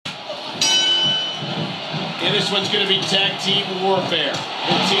And this one's going to be tag team warfare.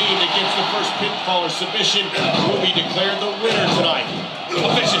 The team that gets the first pinfall or submission will be declared the winner tonight.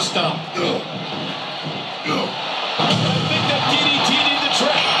 A vicious stomp. I think that DDT did the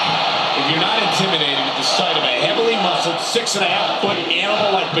trick. If you're not intimidated at the sight of a heavily muscled 6.5-foot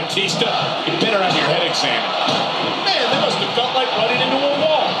animal like Batista, you better have your head examined. Man, that must have felt like running into a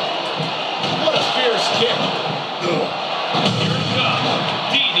wall. What a fierce kick. Here it comes.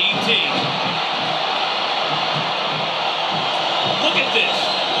 DDT. Look at this.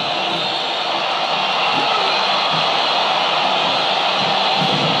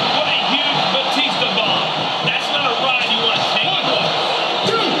 What a huge Batista bomb. That's not a ride you want to take.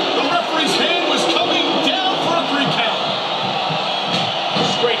 Dude, the referee's hand was coming down for a 3 count.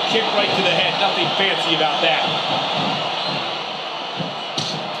 Straight kick right to the head. Nothing fancy about that.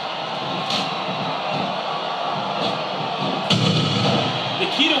 The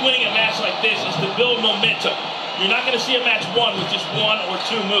key to winning a match like this is to build momentum. You're not going to see a match won with just 1 or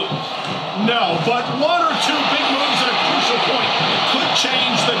 2 moves. No, but 1 or 2 big moves at a crucial point could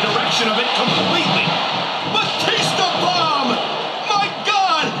change the direction of it completely. Batista bomb! My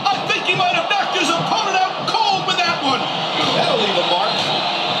God! I think he might have knocked his opponent out cold with that one. That'll leave a mark.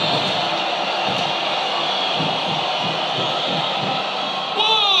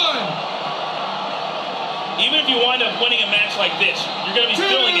 Even if you wind up winning a match like this, you're going to be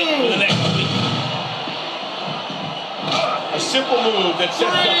feeling it for the next week. A simple move that sets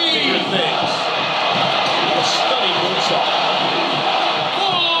up bigger things. A stunning moonsault.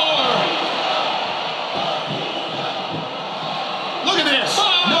 4. Look at this.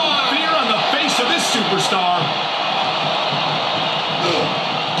 No fear on the face of this superstar.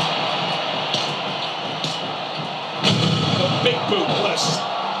 The big boot. What a...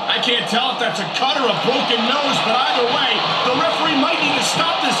 I can't tell if that's a cut or a broken nose, but either way, the referee might need to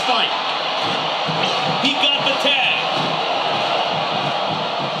stop this fight. He got the tag.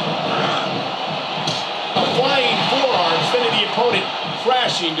 A flying forearm sending the opponent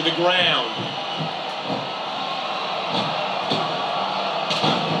crashing to the ground.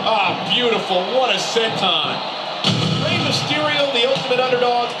 Ah, beautiful. What a senton. Rey Mysterio, the ultimate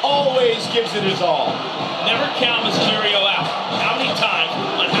underdog, always gives it his all. Never count Mysterio out. How many times,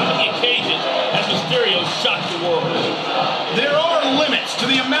 on how many occasions, has Mysterio shocked the world? There are limits to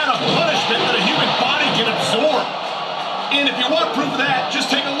the amount of punishment that a human body can absorb. And if you want proof of that,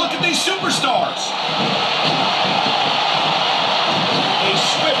 just take a look at these superstars. A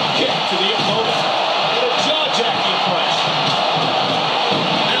swift kick to the opponent. And a jaw-jacking punch.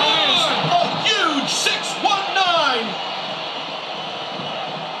 There is a huge 619.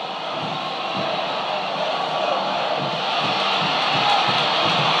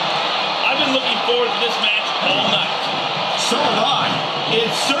 I've been looking forward to this match all night. So have I.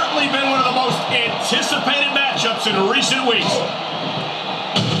 It's certainly been one of the most anticipated matchups in recent weeks.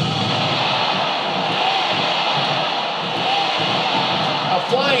 A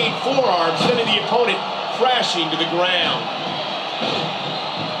flying forearm sending the opponent crashing to the ground.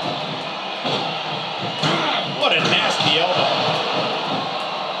 What a nasty elbow.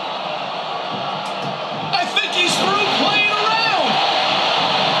 I think he's through playing around.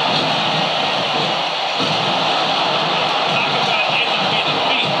 Talk about educated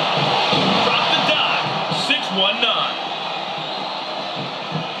feet. Drop the dive. 619.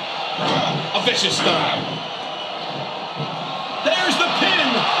 A vicious stomp. There's the pin.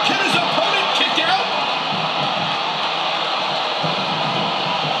 Can his opponent kick out?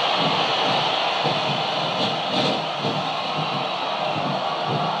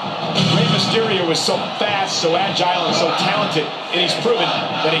 Rey Mysterio is so fast, so agile, and so talented, and he's proven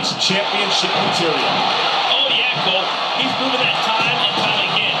that he's championship material. Oh, yeah, Cole. He's proven that time and time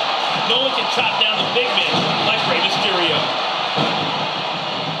again. No one can chop down the big men like Rey Mysterio.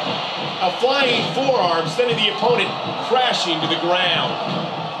 A flying forearm sending the opponent crashing to the ground.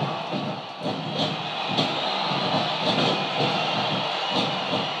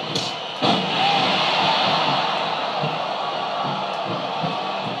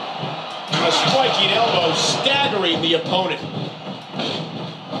 A striking elbow staggering the opponent.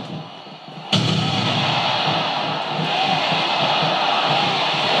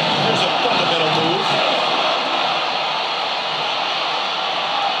 There's a fundamental move.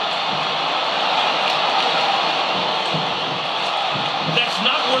 That's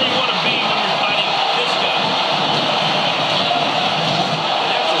not where you want to be when you're fighting this guy.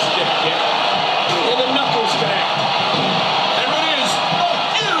 That's a stiff kick. And the knuckles connect. There it is. A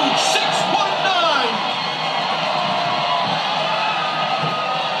huge 619.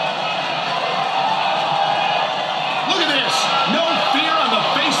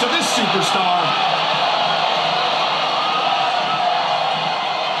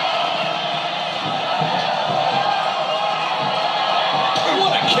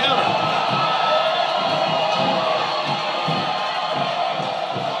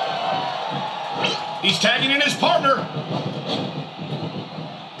 He's tagging in his partner. What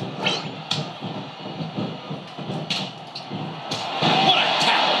a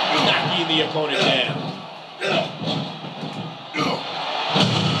tackle. Knocking the opponent down.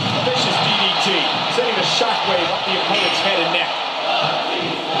 Vicious DDT. Sending a shockwave up the opponent's head and neck.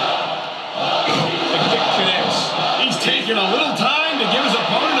 The kick connects. He's taking a little